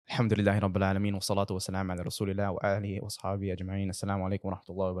الحمد لله رب العالمين والصلاة والسلام على رسول الله وآله وصحبه أجمعين. السلام عليكم ورحمة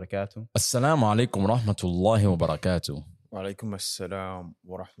الله وبركاته. Assalamu alaikum wa rahmatullahi wa barakatuh. Wa alaikum assalam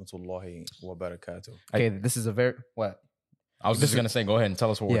wa rahmatullahi wa barakatuh. Okay, this is a very what? I was just going to say, go ahead and tell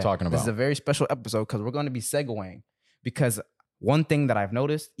us what we're talking about. This is a very special episode because we're going to be segueing. Because one thing that I've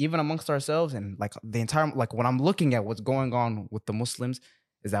noticed, even amongst ourselves and like the entire, like when I'm looking at what's going on with the Muslims,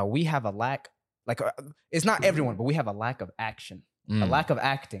 is that we have a lack, like it's not everyone, but we have a lack of action, a lack of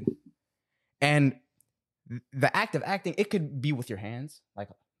acting. And the act of acting, it could be with your hands, like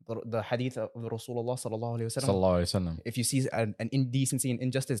the hadith of Rasulullah sallallahu alaihi wasallam. If you see an indecency and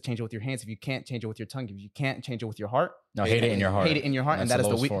injustice, change it with your hands. If you can't, change it with your tongue. If you can't, change it with your heart. No, hate it in your heart. Hate it in your heart, and that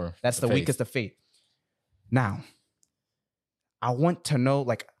is the weakest of faith. Now, I want to know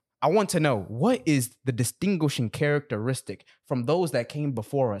what is the distinguishing characteristic from those that came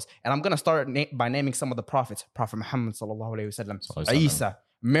before us. And I'm going to start by naming some of the prophets. Prophet Muhammad sallallahu alaihi wasallam, Isa,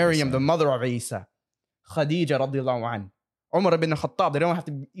 Maryam, the mother of Isa, Khadija radiallahu anha, Umar ibn Khattab. They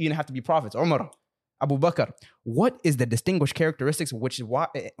don't even have to be prophets. Umar, Abu Bakr. What is the distinguished characteristics, which is why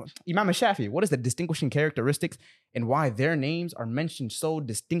Imam al-Shafi, what is the distinguishing characteristics and why their names are mentioned so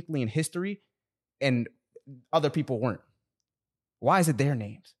distinctly in history and other people weren't? Why is it their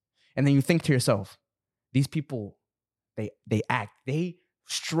names? And then you think to yourself, these people, they act, they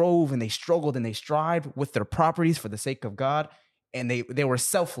strove and they struggled and they strived with their properties for the sake of God, and they were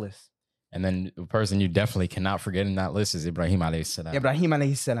selfless. And then the person you definitely cannot forget in that list is Ibrahim alayhi salam. Ibrahim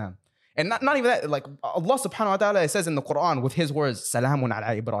alayhi salam. And not even that, like Allah subhanahu wa ta'ala says in the Quran with his words, Salamun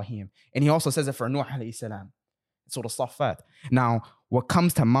ala Ibrahim. And he also says it for Nuh alayhi salam. Surah Safat. Now, what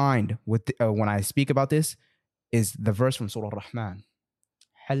comes to mind with when I speak about this is the verse from Surah Rahman.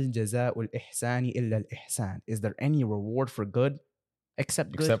 هل جزاء الإحسان إلا الإحسان. Is there any reward for good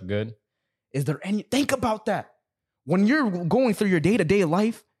except good? Except good. Is there any? Think about that. When you're going through your day-to-day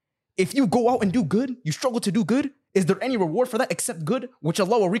life, if you go out and do good, you struggle to do good, is there any reward for that except good, which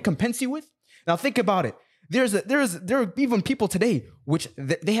Allah will recompense you with? Now think about it. There are even people today which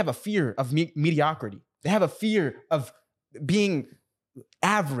they have a fear of mediocrity. They have a fear of being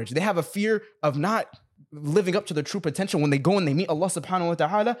average. They have a fear of not living up to their true potential. When they go and they meet Allah subhanahu wa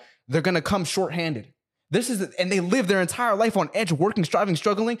ta'ala, they're going to come short-handed. And they live their entire life on edge, working, striving,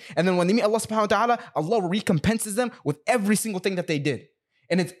 struggling. And then when they meet Allah subhanahu wa ta'ala, Allah recompenses them with every single thing that they did.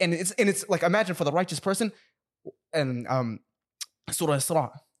 And it's like, imagine for the righteous person, and Surah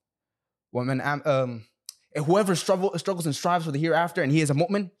Isra, whoever struggles and strives for the hereafter, and he is a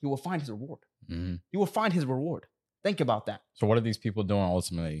mu'min, he will find his reward. Mm-hmm. He will find his reward. Think about that. So what are these people doing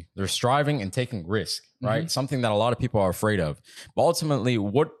ultimately? They're striving and taking risk, right? Mm-hmm. Something that a lot of people are afraid of. But ultimately,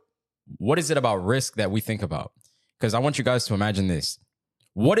 what is it about risk that we think about? Because I want you guys to imagine this.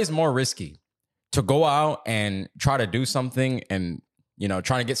 What is more risky? To go out and try to do something and,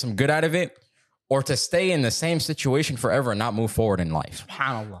 trying to get some good out of it, or to stay in the same situation forever and not move forward in life?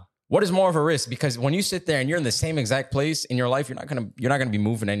 SubhanAllah. What is more of a risk? Because when you sit there and you're in the same exact place in your life, you're not gonna be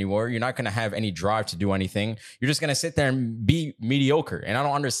moving anywhere. You're not gonna have any drive to do anything. You're just gonna sit there and be mediocre. And I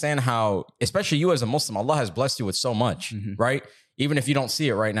don't understand how, especially you as a Muslim, Allah has blessed you with so much, right? Even if you don't see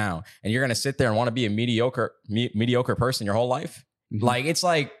it right now, and you're gonna sit there and want to be a mediocre person your whole life. Mm-hmm. Like, it's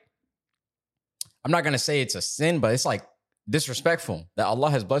like, I'm not gonna say it's a sin, but it's like disrespectful that Allah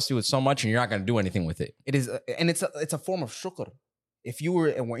has blessed you with so much and you're not gonna do anything with it. It is, and it's a form of shukr. If you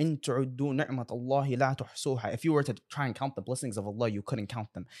were to try and count the blessings of Allah, you couldn't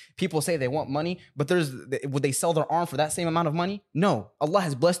count them. People say they want money, but would they sell their arm for that same amount of money? No. Allah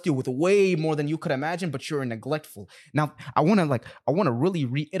has blessed you with way more than you could imagine, but you're neglectful. Now, I want to really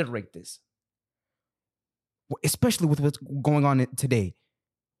reiterate this, especially with what's going on today.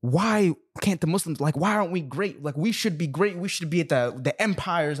 Why can't the Muslims, why aren't we great? We should be great. We should be at the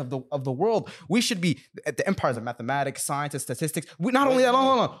empires of the world. We should be at the empires of mathematics, science, and statistics. We not only that,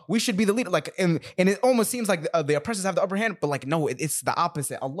 no. We should be the leader. And it almost seems like the oppressors have the upper hand, but no, it's the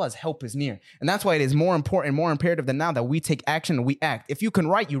opposite. Allah's help is near. And that's why it is more important, more imperative than now that we take action and we act. If you can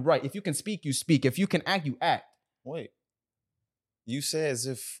write, you write. If you can speak, you speak. If you can act, you act. Wait. You say as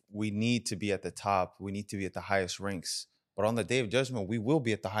if we need to be at the top. We need to be at the highest ranks. But on the day of judgment, we will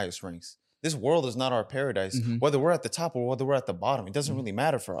be at the highest ranks. This world is not our paradise. Mm-hmm. Whether we're at the top or whether we're at the bottom, it doesn't really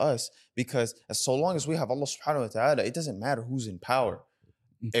matter for us, because so long as we have Allah subhanahu wa ta'ala, it doesn't matter who's in power.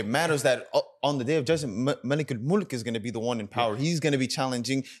 It matters that on the day of judgment, Malik al-Mulk is going to be the one in power. He's going to be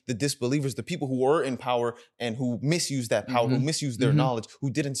challenging the disbelievers, the people who were in power and who misused that power, who misused their knowledge, who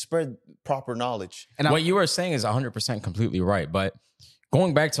didn't spread proper knowledge. And what you were saying is 100% completely right. But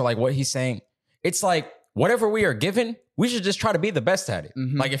going back to what he's saying, it's like whatever we are given, we should just try to be the best at it.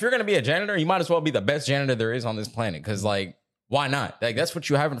 Mm-hmm. If you're going to be a janitor, you might as well be the best janitor there is on this planet. Because Why not? Like, that's what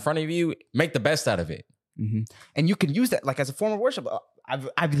you have in front of you. Make the best out of it. Mm-hmm. And you can use that like as a form of worship.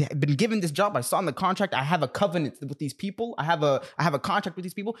 I've been given this job. I signed the contract. I have a covenant with these people. I have a contract with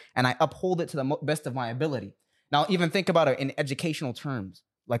these people, and I uphold it to the best of my ability. Now, even think about it in educational terms.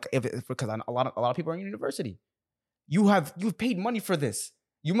 Like because a lot of people are in university. You've paid money for this.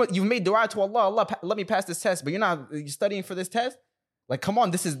 You've made dua to Allah. Allah, let me pass this test, but you're studying for this test. Like, come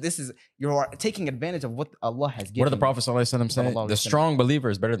on, this is you're taking advantage of what Allah has given. What did the Prophet ﷺ say? The strong believer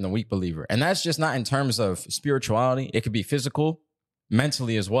is better than the weak believer. And that's just not in terms of spirituality. It could be physical,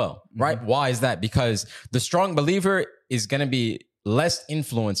 mentally as well, right? Mm-hmm. Why is that? Because the strong believer is going to be less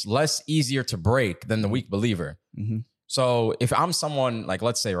influenced, less easier to break than the weak believer. Mm-hmm. So if I'm someone, like,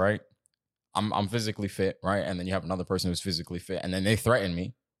 let's say, right, I'm physically fit, right? And then you have another person who's physically fit, and then they threaten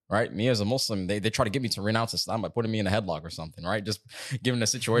me. Right, me as a Muslim, they try to get me to renounce Islam by putting me in a headlock or something, right? Just given the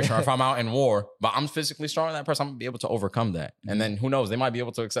situation, or if I'm out in war, but I'm physically stronger than that person, I'm gonna be able to overcome that. And then who knows, they might be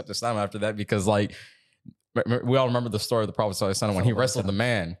able to accept Islam after that, because like we all remember the story of the Prophet ﷺ when he wrestled the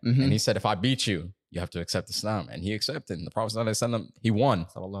man, and he said, "If I beat you, you have to accept Islam," and he accepted. And the Prophet ﷺ, he won.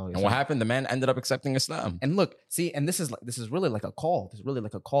 And what happened? The man ended up accepting Islam. And look, see, and this is really like a call. This is really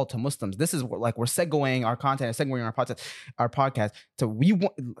like a call to Muslims. This is what, like, we're segueing our content, segueing our podcast to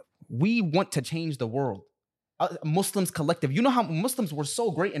we want to change the world. Muslims collective. You know how Muslims were so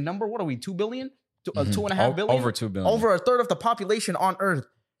great in number? What are we? 2 billion? 2.5 billion? Over 2 billion. Over a third of the population on Earth.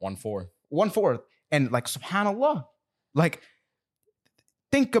 1/4. 1/4. And like, subhanAllah, like,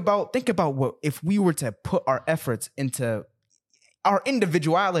 think about what if we were to put our efforts into our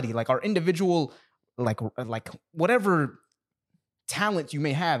individuality, like our individual, like whatever talent you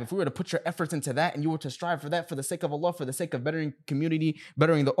may have. If we were to put your efforts into that, and you were to strive for that, for the sake of Allah, for the sake of bettering community,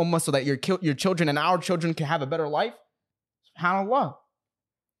 bettering the ummah, so that your children and our children can have a better life. SubhanAllah.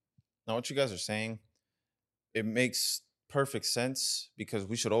 Now, what you guys are saying, it makes perfect sense, because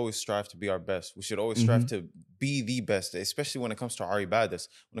we should always strive to be our best. We should always strive to be the best, especially when it comes to our ibadah.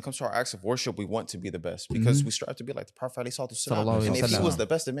 When it comes to our acts of worship, we want to be the best, because we strive to be like the Prophet ﷺ. And if he was the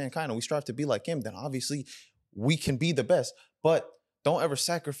best of mankind and we strive to be like him, then obviously we can be the best. But don't ever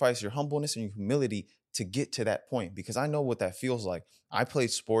sacrifice your humbleness and your humility to get to that point, because I know what that feels like. I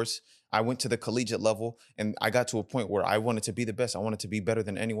played sports. I went to the collegiate level, and I got to a point where I wanted to be the best. I wanted to be better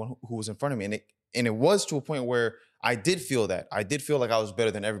than anyone who was in front of me. And it was to a point where I did feel that. I did feel like I was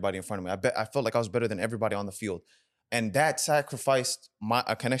better than everybody in front of me. I felt like I was better than everybody on the field. And that sacrificed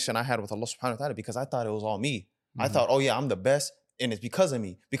a connection I had with Allah subhanahu wa ta'ala, because I thought it was all me. I thought, oh yeah, I'm the best. And it's because of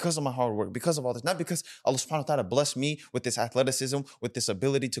me, because of my hard work, because of all this. Not because Allah subhanahu wa ta'ala blessed me with this athleticism, with this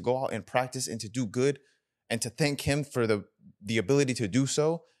ability to go out and practice and to do good, and to thank him for the ability to do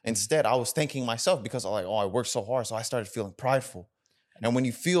so. Instead, I was thanking myself, because I'm like, oh, I worked so hard. So I started feeling prideful. And when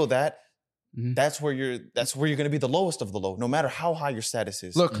you feel that, that's where you're going to be the lowest of the low, no matter how high your status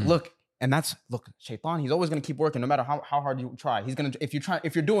is. Look, and Shaitan, he's always going to keep working no matter how hard you try. He's going to,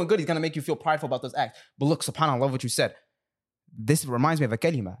 if you're doing good, he's going to make you feel prideful about those acts. But look, subhanAllah, I love what you said. This reminds me of a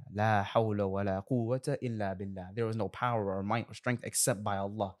kalima. La hawla wa la quwwata illa billah. There is no power or might or strength except by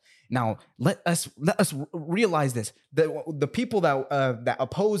Allah. Now, let us realize this. The people that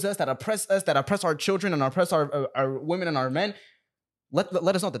oppose us, that oppress our children and oppress our women and our men, let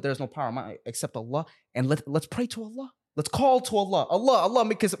us know that there is no power or might except Allah. And let's pray to Allah. Let's call to Allah. Allah,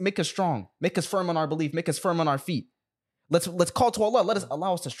 make us strong. Make us firm on our belief. Make us firm on our feet. Let's call to Allah.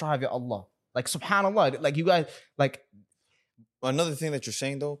 Allow us to strive, ya Allah. Like, subhanAllah, like, you guys, like. Another thing that you're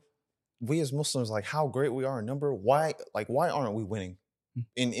saying, though, we as Muslims, like, how great we are in number, why aren't we winning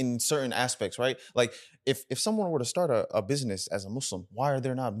in certain aspects, right? Like, if someone were to start a business as a Muslim, why are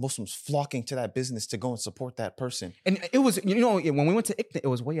there not Muslims flocking to that business to go and support that person? And it was, when we went to ICNA, it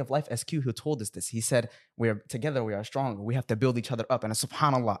was Way of Life SQ who told us this. He said, together we are strong. We have to build each other up. And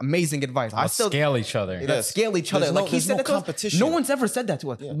subhanAllah, amazing advice. Scale each other. Let's scale each other. Like, he said it to us. No one's ever said that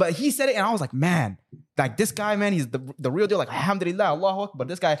to us. Yeah. But he said it, and I was like, man, like, this guy, man, he's the real deal. Like, alhamdulillah, Allahu Akbar.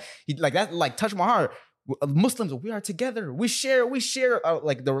 This guy, he like that, like, touched my heart. Muslims, we are together. We share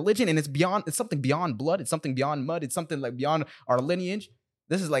like the religion, and it's something beyond blood. It's something beyond mud. It's something like beyond our lineage.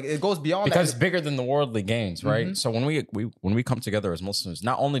 This is like, it goes beyond because it's bigger than the worldly gains, right? So when we come together as Muslims,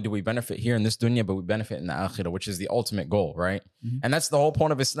 not only do we benefit here in this dunya, but we benefit in the akhirah, which is the ultimate goal, right? And that's the whole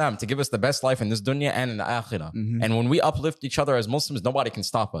point of Islam, to give us the best life in this dunya and in the akhirah. And when we uplift each other as Muslims, nobody can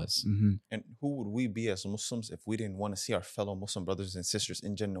stop us. And who would we be as Muslims if we didn't want to see our fellow Muslim brothers and sisters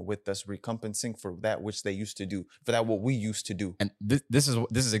in Jannah with us, recompensing for that which they used to do, for that what we used to do? And this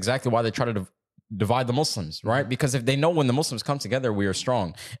is exactly why they try to divide the Muslims, right? Because if they know when the Muslims come together, we are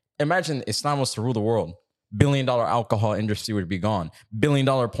strong. Imagine Islam was to rule the world. billion-dollar alcohol industry would be gone.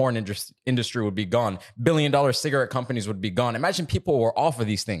 Billion-dollar porn industry would be gone. Billion-dollar cigarette companies would be gone. Imagine people were off of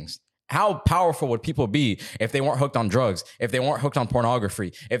these things. How powerful would people be if they weren't hooked on drugs, if they weren't hooked on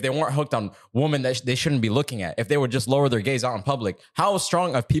pornography, if they weren't hooked on women that they shouldn't be looking at, if they would just lower their gaze out in public? How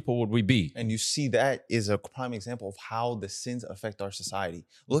strong of people would we be? And you see that is a prime example of how the sins affect our society.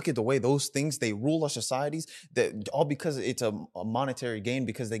 Look at the way those things, they rule our societies, that all because it's a monetary gain,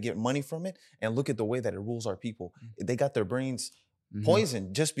 because they get money from it. And look at the way that it rules our people. They got their brains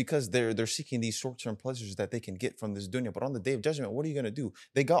poisoned just because they're seeking these short-term pleasures that they can get from this dunya. But on the day of judgment, what are you going to do?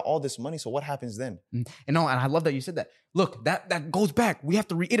 They got all this money, so what happens then? And I love that you said that. Look, that goes back. We have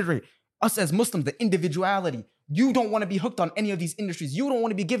to reiterate, us as Muslims, the individuality. You don't want to be hooked on any of these industries. You don't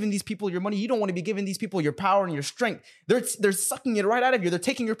want to be giving these people your money. You don't want to be giving these people your power and your strength. They're sucking it right out of you. They're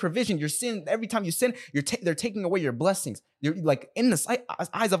taking your provision, your sin. Every time you sin, they're taking away your blessings. You're like, in the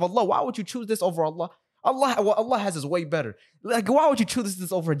eyes of Allah, why would you choose this over Allah? Allah has his way better. Like, why would you choose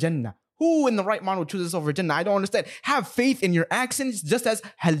this over Jannah? Who in the right mind would choose this over Jannah? I don't understand. Have faith in your actions, just as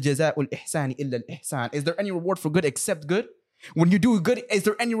hal jaza'ul ihsan illa al ihsan. Is there any reward for good except good? When you do good, is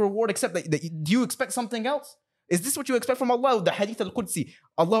there any reward except that? Do you expect something else? Is this what you expect from Allah? The Hadith al-Qudsi.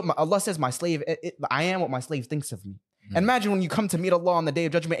 Allah says, my slave, I am what my slave thinks of me. Imagine when you come to meet Allah on the day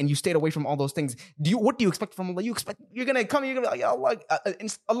of judgment and you stayed away from all those things. What do you expect from Allah? You're gonna be like, Ya Allah,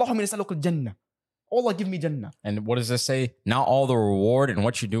 Allahumma nas'aluka al-Jannah. Allah, give me Jannah. And what does this say? Not all the reward and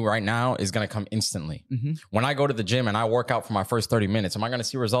what you do right now is going to come instantly. When I go to the gym and I work out for my first 30 minutes, am I going to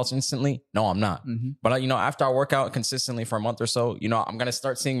see results instantly? No, I'm not. But, after I work out consistently for a month or so, I'm going to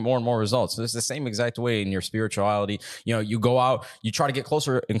start seeing more and more results. So it's the same exact way in your spirituality. You go out, you try to get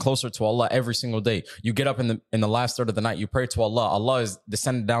closer and closer to Allah every single day. You get up in the last third of the night, you pray to Allah. Allah is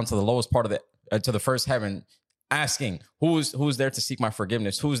descended down to the lowest part of to the first heaven, asking, who's there to seek my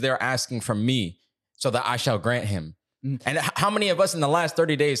forgiveness? Who's there asking from me, so that I shall grant him? And how many of us in the last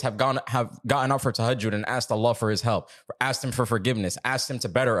 30 days have gotten up for tahajjud and asked Allah for his help, asked him for forgiveness, asked him to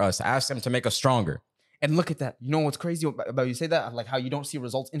better us, asked him to make us stronger? And look at that. You know what's crazy about you say that? Like how you don't see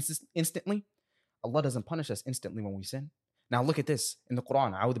results instantly? Allah doesn't punish us instantly when we sin. Now look at this in the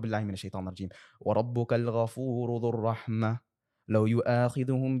Quran. أعوذ بالله من الشيطان الرجيم. وَرَبُّكَ الْغَفُورُ ذُو الرَّحْمَةِ لَوْ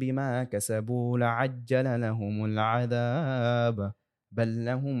يُؤَاخِذُهُم بِمَا كَسَبُوا لَعَجَّلَ لَهُمُ الْعَذَابَ بَلْ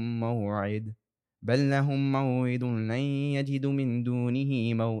لهم موعد لن يجدوا من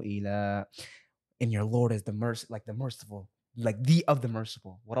دونه موئلا. And your Lord is the merciful, like the merciful.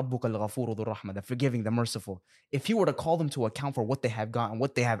 وَرَبُّكَ الْغَفُورُ ذُو الرَّحْمَةِ, the forgiving, the merciful. If he were to call them to account for what they have gotten,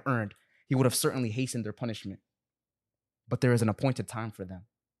 what they have earned, he would have certainly hastened their punishment. But there is an appointed time for them,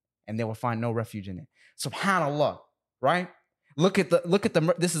 and they will find no refuge in it. Subhanallah, right? Look at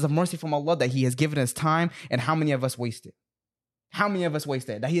this is a mercy from Allah that he has given us time, and how many of us waste it? How many of us waste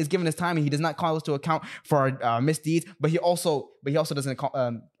it? That he has given us time and he does not call us to account for our misdeeds, but he also doesn't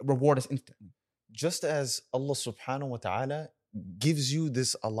reward us instantly. Just as Allah subhanahu wa ta'ala gives you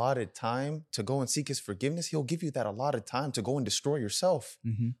this allotted time to go and seek his forgiveness, he'll give you that allotted time to go and destroy yourself.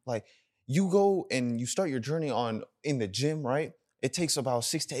 Like you go and you start your journey in the gym, right? It takes about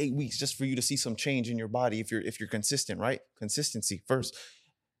 6 to 8 weeks just for you to see some change in your body if you're consistent, right? Consistency first.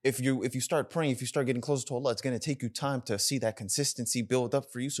 If you start praying, if you start getting closer to Allah, it's going to take you time to see that consistency build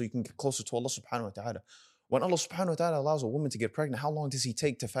up for you so you can get closer to Allah subhanahu wa ta'ala. When Allah subhanahu wa ta'ala allows a woman to get pregnant, how long does he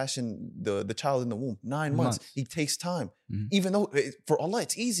take to fashion the child in the womb? 9 months. He takes time. Even though for Allah,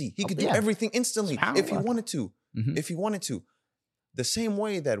 it's easy. He could do everything instantly if he wanted to. If he wanted to. The same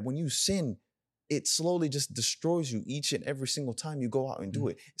way that when you sin, it slowly just destroys you each and every single time you go out and do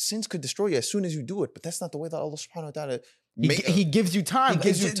it. Sins could destroy you as soon as you do it, but that's not the way that Allah subhanahu wa ta'ala he gives you time. He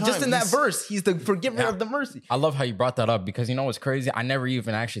gives you time. Just in that verse, he's the forgiver of the mercy. I love how you brought that up because you know what's crazy? I never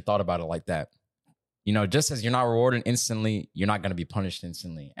even actually thought about it like that. Just as you're not rewarded instantly, you're not going to be punished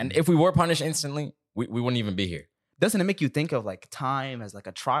instantly. And if we were punished instantly, we wouldn't even be here. Doesn't it make you think of like time as like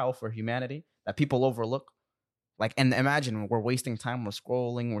a trial for humanity that people overlook? Like, and imagine we're wasting time. We're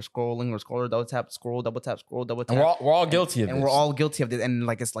scrolling, double tap, scroll, double tap, scroll, double tap. And we're all guilty of this. And we're all guilty of this. And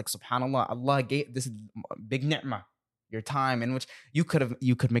like, it's like, subhanAllah, Allah gave this big ni'mah, your time in which you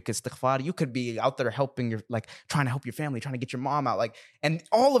could make istighfar. You could be out there helping trying to help your family, trying to get your mom out. Like, and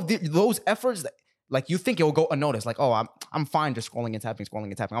all of those efforts that, like, you think it will go unnoticed. Like, oh, I'm fine just scrolling and tapping.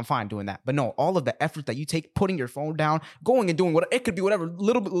 I'm fine doing that. But no, all of the effort that you take, putting your phone down, going and doing it could be whatever,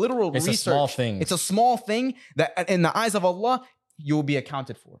 literal research. It's a small thing. It's a small thing that in the eyes of Allah, you will be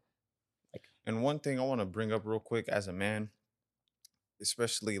accounted for. And one thing I want to bring up real quick as a man,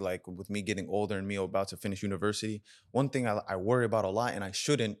 especially like with me getting older and me about to finish university, one thing I worry about a lot and I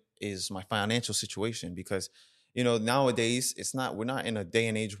shouldn't is my financial situation, because nowadays we're not in a day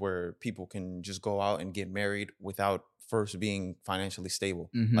and age where people can just go out and get married without first being financially stable.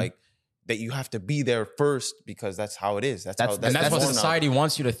 Like that you have to be there first because that's how it is. That's what society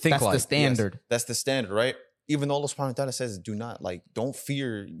wants you to think. That's like the standard. Yes, that's the standard, right? Even though Allah subhanahu wa ta'ala says, don't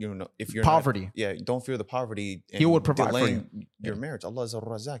fear, if you're poverty. Don't fear the poverty. And He will provide for you. Your marriage. Allah is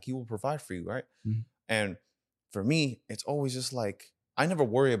al-Razak. He will provide for you, right? And for me, it's always just like, I never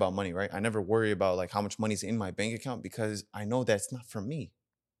worry about money, right? I never worry about like how much money's in my bank account because I know that's not for me.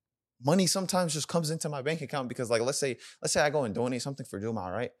 Money sometimes just comes into my bank account because like, let's say I go and donate something for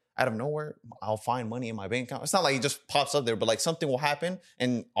Juma, right? Out of nowhere, I'll find money in my bank account. It's not like it just pops up there, but like something will happen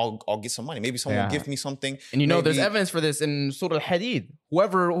and I'll get some money. Maybe someone will give me something. And there's evidence for this in Surah Al-Hadid.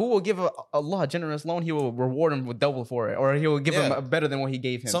 Who will give Allah a generous loan, he will reward him with double for it, or he will give him better than what he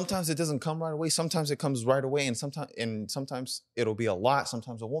gave him. Sometimes it doesn't come right away. Sometimes it comes right away, and sometimes it'll be a lot.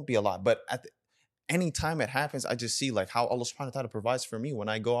 Sometimes it won't be a lot. But any time it happens, I just see like how Allah subhanahu wa ta'ala provides for me when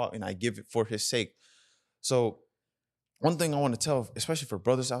I go out and I give it for his sake. So one thing I want to tell, especially for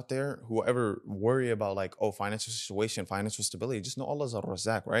brothers out there who ever worry about like, financial situation, financial stability, just know Allah's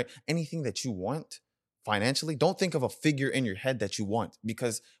ar-Razak, right? Anything that you want financially, don't think of a figure in your head that you want,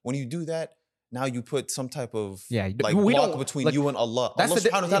 because when you do that, now you put some type of block between you and Allah. Allah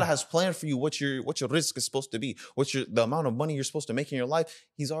subhanahu wa ta'ala has planned for you what your risk is supposed to be, the amount of money you're supposed to make in your life.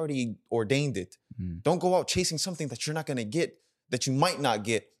 He's already ordained it. Don't go out chasing something that you're not going to get, that you might not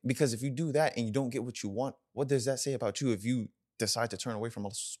get, because if you do that and you don't get what you want, what does that say about you if you decide to turn away from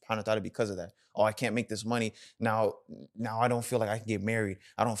Allah subhanahu wa ta'ala because of that? I can't make this money. Now I don't feel like I can get married.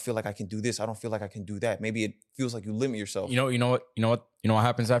 I don't feel like I can do this. I don't feel like I can do that. Maybe it feels like you limit yourself. You know what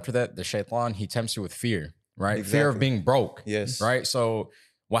happens after that? The shaitan, he tempts you with fear, right? Exactly. Fear of being broke. Yes. Right? So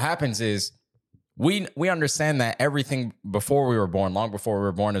what happens is we understand that everything before we were born, long before we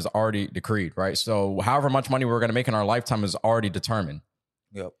were born, is already decreed, right? So however much money we're going to make in our lifetime is already determined.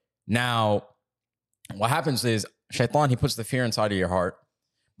 Yep. Now, what happens is shaitan, he puts the fear inside of your heart.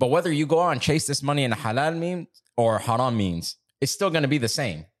 But whether you go out and chase this money in halal means or haram means, it's still going to be the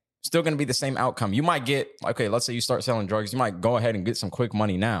same. Still going to be the same outcome. You might get, let's say you start selling drugs. You might go ahead and get some quick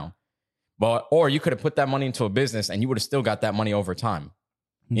money now. Or you could have put that money into a business and you would have still got that money over time.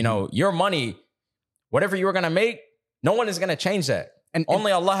 Your money, whatever you were going to make, no one is going to change that. And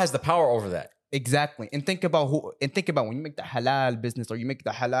only Allah has the power over that. Exactly. And think about when you make the halal business or you make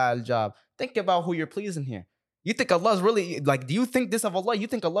the halal job, think about who you're pleasing here. You think Allah's really, do you think this of Allah? You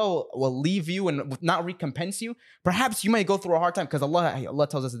think Allah will leave you and not recompense you? Perhaps you may go through a hard time because Allah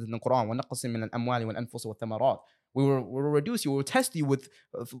tells us in the Quran, وَنَقْصٍ مِّنَ الْأَمْوَالِ وَالْأَنفُسِ وَالثَّمَرَاتِ. We will reduce you. We will test you with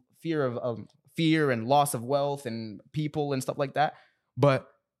fear and loss of wealth and people and stuff like that. But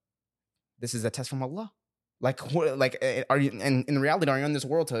this is a test from Allah. Are you in reality? Are you in this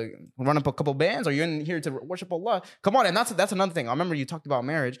world to run up a couple bands? Are you in here to worship Allah? Come on, and that's another thing. I remember you talked about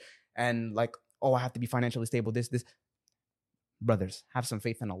marriage and I have to be financially stable. This. Brothers, have some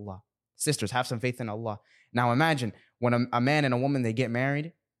faith in Allah. Sisters, have some faith in Allah. Now imagine when a man and a woman, they get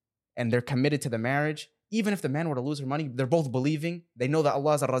married and they're committed to the marriage. Even if the man were to lose her money, they're both believing. They know that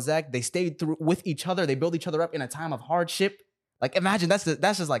Allah is ar-Razak. They stay through with each other. They build each other up in a time of hardship. Imagine that's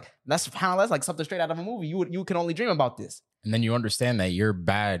something straight out of a movie. You can only dream about this. And then you understand that your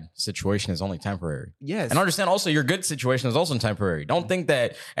bad situation is only temporary. Yes. And understand also your good situation is also temporary. Don't think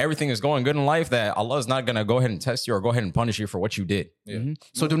that everything is going good in life, that Allah is not going to go ahead and test you or go ahead and punish you for what you did. Yeah. Mm-hmm.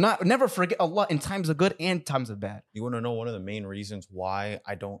 So never forget Allah in times of good and times of bad. You want to know one of the main reasons why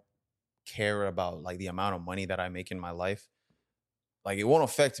I don't care about the amount of money that I make in my life? It won't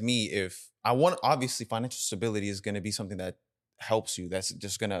affect me if I want, obviously financial stability is going to be something that helps you. That's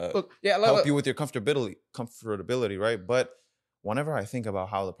just gonna help you with your comfortability, right? But whenever I think about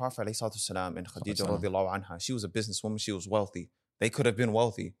how the Prophet ﷺ and Khadija radiallahu anha, she was a businesswoman, she was wealthy. They could have been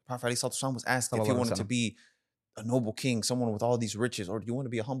wealthy. Prophet ﷺ was asked if he wanted to be a noble king, someone with all these riches, or do you want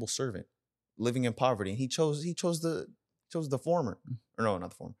to be a humble servant living in poverty? And he chose the former. Or no, not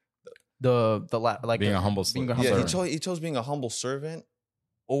the former. Being a humble servant. He chose being a humble servant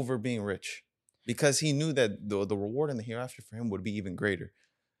over being rich. Because he knew that the reward in the hereafter for him would be even greater.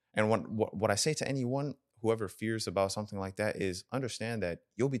 And what I say to anyone, whoever fears about something like that, is understand that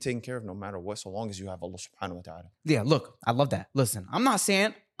you'll be taken care of no matter what, so long as you have Allah subhanahu wa ta'ala. Yeah, look, I love that. Listen, I'm not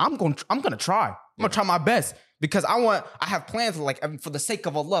saying I'm gonna try. I'm gonna try my best because I have plans for the sake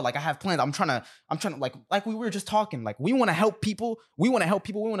of Allah. I have plans. I'm trying to like we were just talking. We want to help people. We want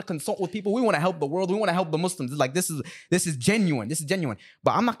to consult with people. We want to help the world. We want to help the Muslims. This is genuine. This is genuine.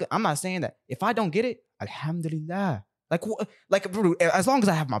 But I'm not saying that if I don't get it, alhamdulillah. Like, bro, as long as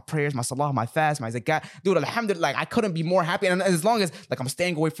I have my prayers, my salah, my fast, my zakat, dude, alhamdulillah, like, I couldn't be more happy. And as long as, like, I'm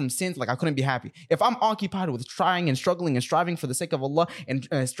staying away from sins, like, I couldn't be happy. If I'm occupied with trying and struggling and striving for the sake of Allah and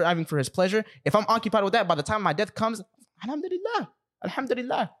striving for His pleasure, if I'm occupied with that, by the time my death comes,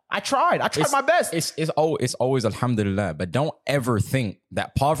 alhamdulillah, I tried my best. It's always alhamdulillah, but don't ever think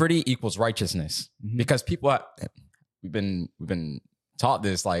that poverty equals righteousness, because people we've been taught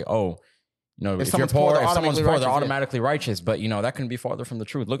this, like, oh, you know, if you're poor, if someone's poor, they're automatically righteous. But, you know, that couldn't be farther from the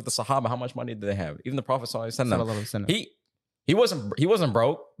truth. Look at the Sahaba. How much money did they have? Even the Prophet ﷺ, he wasn't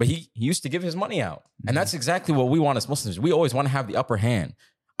broke, but he used to give his money out. And that's exactly what we want as Muslims. We always want to have the upper hand.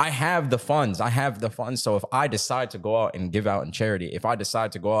 I have the funds. So if I decide to go out and give out in charity, if I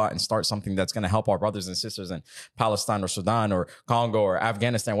decide to go out and start something that's going to help our brothers and sisters in Palestine or Sudan or Congo or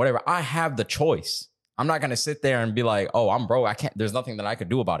Afghanistan, whatever, I have the choice. I'm not going to sit there and be like, oh, I'm broke. There's nothing that I could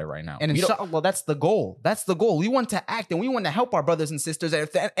do about it right now. And inshallah, that's the goal. That's the goal. We want to act and we want to help our brothers and sisters. And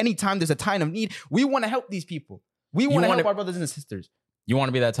if at any time there's a time of need, we want to help these people. We want to help our brothers and sisters. You want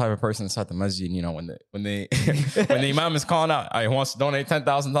to be that type of person inside the masjid, you know, when the imam is calling out, he wants to donate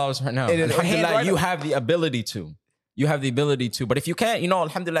 $10,000 right now. Alhamdulillah, you have the ability to. You have the ability to. But if you can't, you know,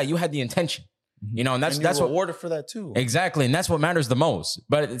 alhamdulillah, you had the intention. You know, and that's what rewarded for that too. Exactly. And that's what matters the most.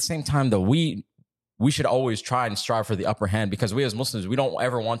 But at the same time, though, we should always try and strive for the upper hand, because we as Muslims, we don't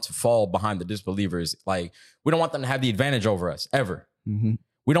ever want to fall behind the disbelievers. Like, we don't want them to have the advantage over us, ever. Mm-hmm.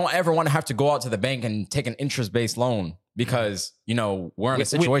 We don't ever want to have to go out to the bank and take an interest-based loan because, you know, we're in a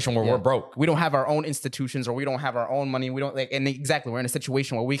situation where we're broke. We don't have our own institutions, or we don't have our own money. We don't and exactly, we're in a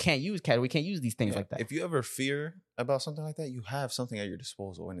situation where we can't use cash. We can't use these things like that. If you ever fear about something like that, you have something at your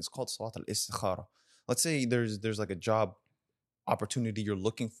disposal, and it's called Salat al-Istikhara. Let's say there's like a job opportunity you're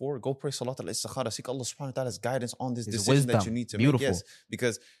looking for, go pray Salat al-Istikhara, seek Allah subhanahu wa ta'ala's guidance on this decision that you need to make. Yes,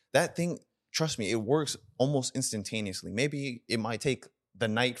 because that thing, trust me, it works almost instantaneously. Maybe it might take the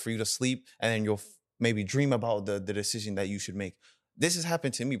night for you to sleep, and then you'll maybe dream about the decision that you should make. This has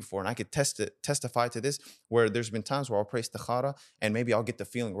happened to me before, and I could testify to this, where there's been times where I'll pray istikhara and maybe I'll get the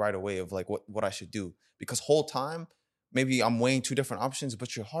feeling right away of like what I should do. Because whole time, maybe I'm weighing two different options,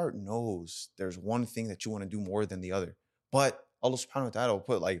 but your heart knows there's one thing that you want to do more than the other. But Allah subhanahu wa ta'ala will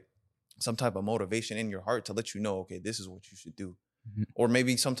put like some type of motivation in your heart to let you know, okay, this is what you should do. Mm-hmm. Or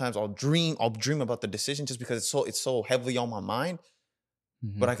maybe sometimes I'll dream about the decision just because it's so heavily on my mind.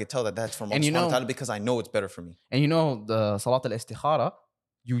 Mm-hmm. But I could tell that that's from Allah subhanahu wa ta'ala because I know it's better for me. And you know, the Salat al-Istikhara,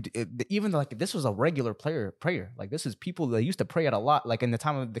 even like this was a regular prayer. Like, this is people that used to pray it a lot. Like, in the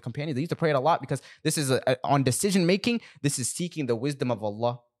time of the companions, they used to pray it a lot, because this is on decision making. This is seeking the wisdom of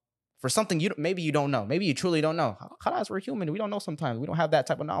Allah for something maybe you don't know. Maybe you truly don't know. Khalas, we're human. We don't know sometimes. We don't have that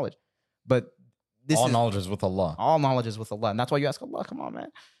type of knowledge. But knowledge is with Allah. All knowledge is with Allah. And that's why you ask Allah, come on, man.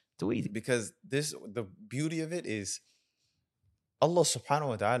 Too easy. Because the beauty of it is Allah subhanahu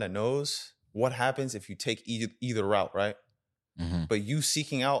wa ta'ala knows what happens if you take either route, right? Mm-hmm. But you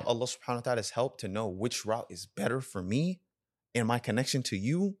seeking out Allah subhanahu wa ta'ala's help to know which route is better for me and my connection to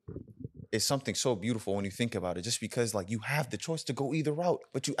you is something so beautiful when you think about it. Just because like you have the choice to go either route,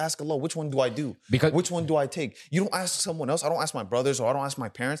 but you ask Allah, which one do I do? Which one do I take? You don't ask someone else. I don't ask my brothers, or I don't ask my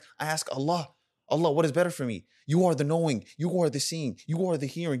parents. I ask Allah. Allah, what is better for me? You are the knowing. You are the seeing. You are the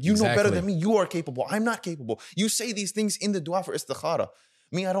hearing. You know better than me. You are capable. I'm not capable. You say these things in the dua for istikhara.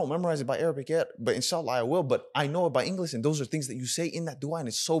 Me, I don't memorize it by Arabic yet, but inshallah I will. But I know it by English, and those are things that you say in that dua, and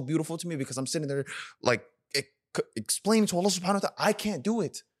it's so beautiful to me because I'm sitting there like explaining to Allah subhanahu wa ta'ala, I can't do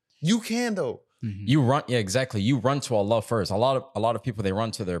it. You can though. Mm-hmm. You run, yeah, exactly. You run to Allah first. A lot of people, they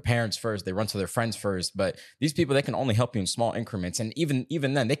run to their parents first. They run to their friends first. But these people, they can only help you in small increments, and even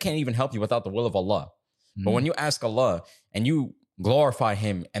then, they can't even help you without the will of Allah. Mm-hmm. But when you ask Allah and you glorify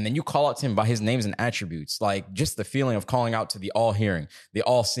Him, and then you call out to Him by His names and attributes, like just the feeling of calling out to the all-hearing, the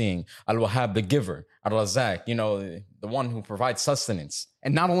all-seeing, Al-Wahhab, the giver, Al-Razak, you know, the one who provides sustenance.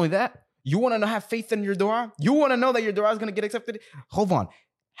 And not only that, you want to have faith in your dua. You want to know that your dua is going to get accepted. Hold on.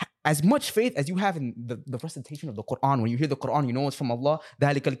 As much faith as you have in the recitation of the Quran, when you hear the Quran, you know it's from Allah.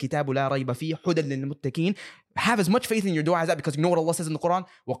 ذَلِكَ الْكِتَابُ لَا رَيْبَ فِيهِ هُدًى لِلْمُتَّقِينَ. Have as much faith in your dua as that, because you know what Allah says in the Quran?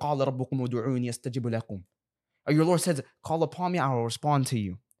 وَقَالَ رَبُّكُمْ وَدُعُونِي يَسْتَجِبُ لَكُمْ. Or your Lord says, call upon me, I will respond to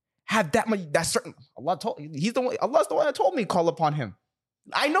you. Have that much, that's certain. Allah's the one that told me call upon Him.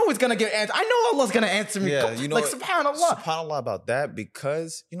 I know it's going to get answered. I know Allah's going to answer me. Yeah, you know, like subhanallah. Subhanallah about that,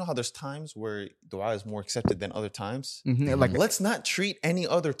 because you know how there's times where dua is more accepted than other times? Mm-hmm. Like, let's not treat any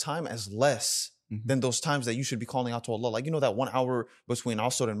other time as less than those times that you should be calling out to Allah. Like, that 1 hour between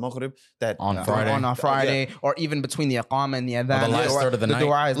Asr and Maghrib that on Friday. On a Friday, or even between the Iqama and the Adhan. The last third of the night.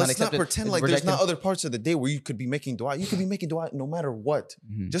 Dua is let's not pretend like there's not other parts of the day where you could be making dua. You could be making dua no matter what.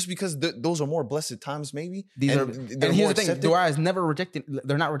 Just because those are more blessed times, maybe. And here's the thing, dua is never rejected.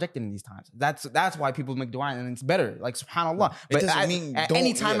 They're not rejected in these times. That's why people make dua, and it's better. Like, subhanAllah. But it doesn't mean at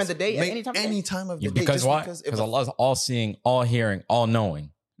any time of the day, any time of the day. Because why? Because Allah is all seeing, all hearing, all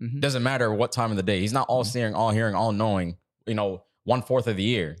knowing. Doesn't matter what time of the day. He's not all seeing, all hearing, all knowing, 1/4 of the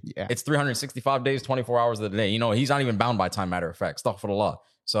year. Yeah. It's 365 days, 24 hours of the day. He's not even bound by time, matter of fact. Astaghfirullah.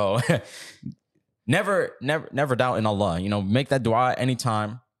 So never doubt in Allah. Make that dua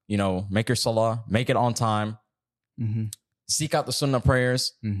anytime. Make your salah, make it on time. Seek out the sunnah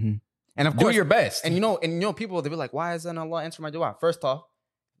prayers. And of course, do your best. And people, they'll be like, why isn't Allah answer my dua? First off,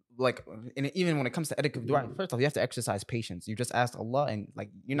 like, and even when it comes to etiquette of dua, first off, you have to exercise patience. You just ask Allah, and like,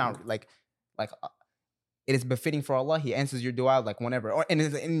 you're not like it is befitting for Allah. He answers your dua like whenever.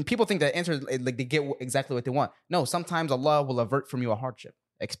 And people think that answers like they get exactly what they want. No, sometimes Allah will avert from you a hardship,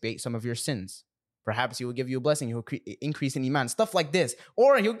 expiate some of your sins. Perhaps He will give you a blessing. He will increase in iman, stuff like this,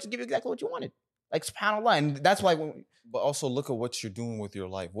 or He'll just give you exactly what you wanted. Like, subhanAllah. And that's why but also look at what you're doing with your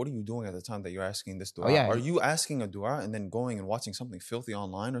life. What are you doing at the time that you're asking this dua? Oh, yeah. Are you asking a dua and then going and watching something filthy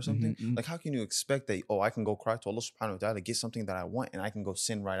online or something? Like, how can you expect that, I can go cry to Allah subhanahu wa ta'ala to get something that I want, and I can go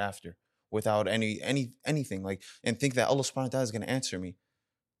sin right after without anything, like, and think that Allah subhanahu wa ta'ala is going to answer me?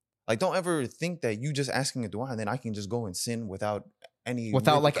 Like, don't ever think that you just asking a dua and then I can just go and sin without any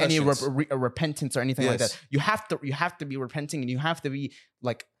repentance or anything like that. You have to be repenting, and you have to be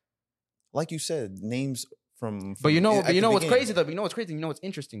like you said, names from but what's crazy though? You know what's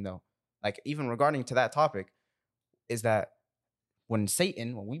interesting though? Like, even regarding to that topic, is that when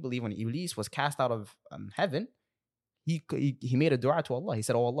Iblis was cast out of heaven, he made a dua to Allah. He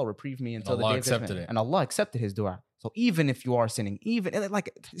said, "Oh Allah, reprieve me until the day of judgment." And Allah accepted his dua. So even if you are sinning,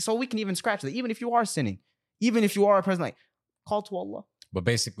 so we can even scratch that. Even if you are sinning, even if you are a person, like, call to Allah. But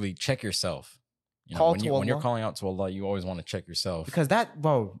basically, check yourself. When you're calling out to Allah, you always want to check yourself. Because that,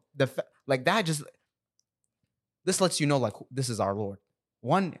 bro, this lets you know, like, this is our Lord.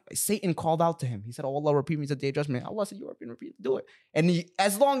 One, Satan called out to him. He said, "Oh Allah, repeat me to the day of judgment." Allah said, "You are being repeated. Do it." And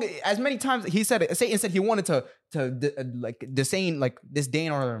as many times he said it, Satan said he wanted to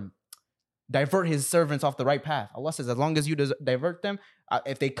disdain or divert his servants off the right path. Allah says, as long as you divert them,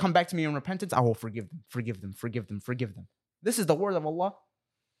 if they come back to me in repentance, I will forgive them. This is the word of Allah.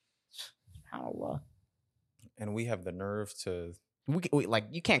 SubhanAllah. And we have the nerve to...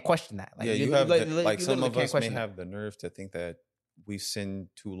 you can't question that. Like, some of us may have the nerve to think that we sinned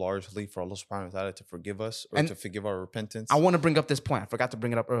too largely for Allah subhanahu wa ta'ala to forgive us or to forgive our repentance. I want to bring up this point. I forgot to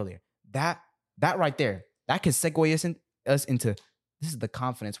bring it up earlier. That right there, that can segue us into... This is the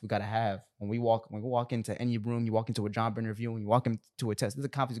confidence we gotta have when we walk into any room. You walk into a job interview, and you walk into a test. This is the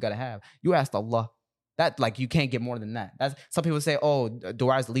confidence you gotta have. You asked Allah. That, like, you can't get more than that. That's, some people say, "Oh,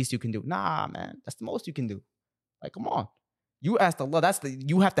 dua is the least you can do." Nah, man, that's the most you can do. Like, come on. You asked Allah.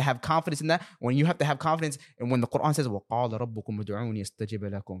 You have to have confidence in that. When you have to have confidence, and when the Quran says, وَقَالَ رَبُّكُمْ ُدْعُونِي أَسْتَجِبْ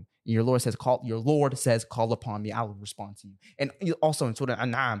لَكُمْ, your Lord says, call upon me, I will respond to you. And also in Surah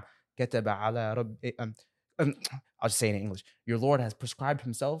An-An'am, كَتَبَ عَلَى رَبِّ I'll just say it in English. Your Lord has prescribed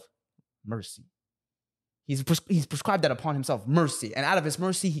himself mercy. He's prescribed that upon himself, mercy. And out of his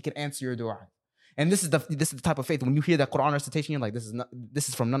mercy, he can answer your dua. And this is the type of faith. When you hear that Quran recitation, you're like, this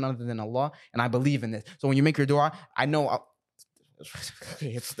is from none other than Allah, and I believe in this. So when you make your dua, I know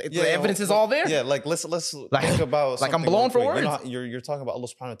the evidence is all there. Yeah, like let's think about, like, I'm blown for words. You're talking about Allah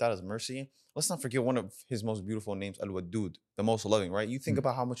subhanahu wa ta'ala's mercy. Let's not forget one of his most beautiful names, Al-Wadud, the most loving, right? You think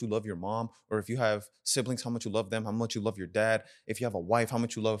about how much you love your mom, or if you have siblings, how much you love them, how much you love your dad. If you have a wife, how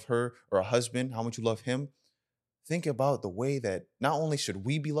much you love her, or a husband, how much you love him. Think about the way that not only should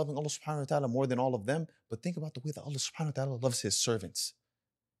we be loving Allah subhanahu wa ta'ala more than all of them, but think about the way that Allah subhanahu wa ta'ala loves his servants.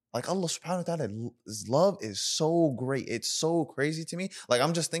 Like, Allah subhanahu wa ta'ala's love is so great. It's so crazy to me. Like,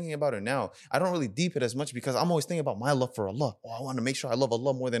 I'm just thinking about it now. I don't really deep it as much because I'm always thinking about my love for Allah. Oh, I want to make sure I love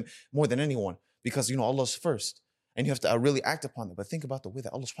Allah more than anyone, because, Allah's first. And you have to really act upon it. But think about the way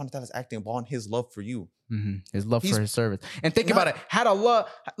that Allah subhanahu wa ta'ala is acting upon his love for you. Mm-hmm. His love for his servants. And think about it.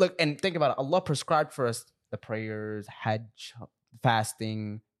 Think about it. Allah prescribed for us the prayers, Hajj,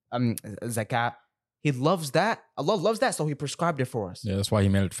 fasting, zakat. He loves that. Allah loves that, so he prescribed it for us. Yeah, that's why he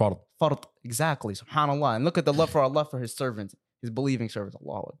made it fard. Fard, exactly. SubhanAllah. And look at the love for Allah for his servants, his believing servants.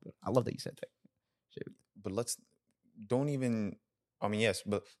 Allah. I love that you said that. But let's not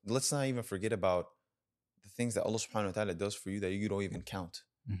even forget about the things that Allah subhanahu wa ta'ala does for you that you don't even count.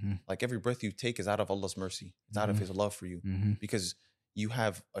 Mm-hmm. Like, every breath you take is out of Allah's mercy. It's out of his love for you. Mm-hmm. Because you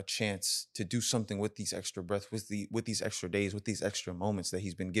have a chance to do something with these extra breaths, with these extra days, with these extra moments that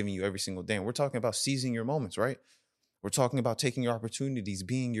he's been giving you every single day. And we're talking about seizing your moments, right? We're talking about taking your opportunities,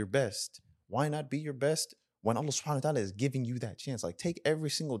 being your best. Why not be your best when Allah subhanahu wa ta'ala is giving you that chance? Like, take every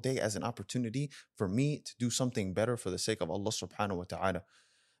single day as an opportunity for me to do something better for the sake of Allah subhanahu wa ta'ala.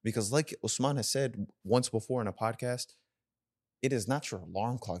 Because like Usman has said once before in a podcast, it is not your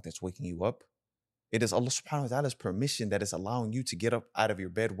alarm clock that's waking you up. It is Allah subhanahu wa ta'ala's permission that is allowing you to get up out of your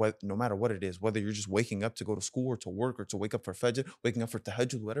bed, no matter what it is, whether you're just waking up to go to school or to work or to wake up for fajr, waking up for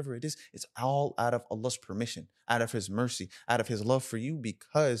tahajjud, whatever it is, it's all out of Allah's permission, out of his mercy, out of his love for you,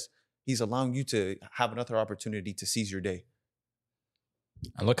 because he's allowing you to have another opportunity to seize your day.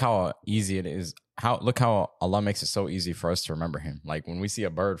 And look how easy it is. Look how Allah makes it so easy for us to remember him. Like when we see a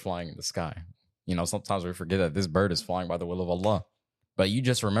bird flying in the sky, sometimes we forget that this bird is flying by the will of Allah. But you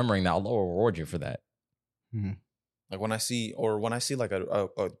just remembering that Allah will reward you for that. Mm-hmm. Like when I see like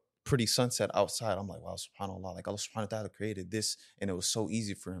a pretty sunset outside, I'm like, wow, subhanAllah, like Allah subhanahu wa ta'ala created this and it was so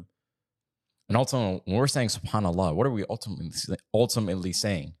easy for him. And ultimately, when we're saying subhanAllah, what are we ultimately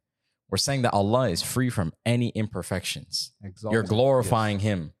saying? We're saying that Allah is free from any imperfections. You're glorifying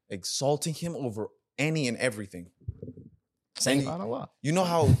him. Exalting him over any and everything. Saying subhanAllah. You know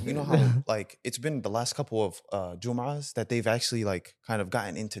how like it's been the last couple of Jum'ahs that they've actually like kind of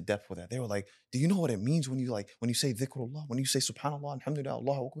gotten into depth with that. They were like, do you know what it means when you say dhikrullah, when you say subhanallah, alhamdulillah,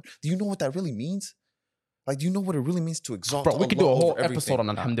 Allahu Akbar? Do you know what that really means? Like, do you know what it really means to exalt Allah? Bro, we could do a whole episode on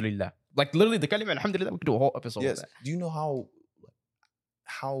alhamdulillah. Like literally the kalima alhamdulillah, we could do a whole episode on that. Do you know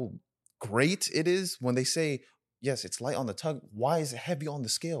how great it is when they say, yes, it's light on the tongue. Why is it heavy on the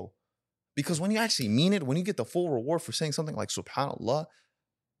scale? Because when you actually mean it, when you get the full reward for saying something like subhanallah,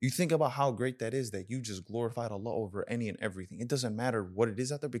 you think about how great that is, that you just glorified Allah over any and everything. It doesn't matter what it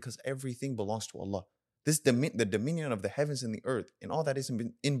is out there because everything belongs to Allah. The dominion of the heavens and the earth and all that is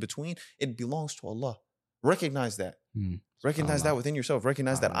in between, it belongs to Allah. Recognize that. Recognize that within yourself.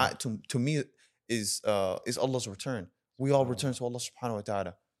 Recognize that to me is Allah's return. We all return to Allah subhanahu wa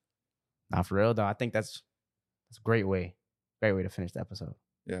ta'ala. Now for real though, I think that's a great way to finish the episode.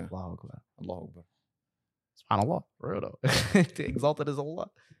 Yeah. Allahu Akbar. Allahu Akbar. SubhanAllah. For real though. Exalted as Allah.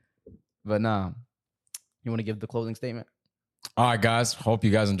 But nah. You want to give the closing statement? All right, guys. Hope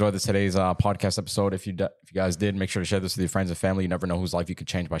you guys enjoyed today's podcast episode. If you guys did, make sure to share this with your friends and family. You never know whose life you could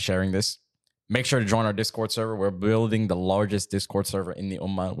change by sharing this. Make sure to join our Discord server. We're building the largest Discord server in the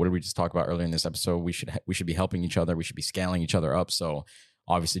Ummah. What did we just talk about earlier in this episode? We should be helping each other. We should be scaling each other up. So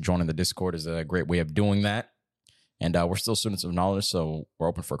obviously joining the Discord is a great way of doing that. And we're still students of knowledge, so we're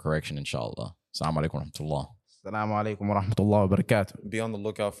open for correction, inshallah. Assalamu alaikum wa rahmatullah. Assalamu alaikum wa rahmatullahi wa barakatuh. Be on the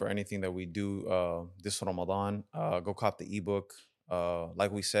lookout for anything that we do this Ramadan. Go cop the ebook.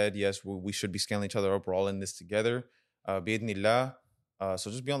 Like we said, yes, we should be scaling each other up. We're all in this together. Bi-idhnillah. So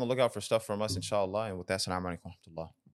just be on the lookout for stuff from us, inshallah. And with that, assalamu alaikum wa rahmatullah.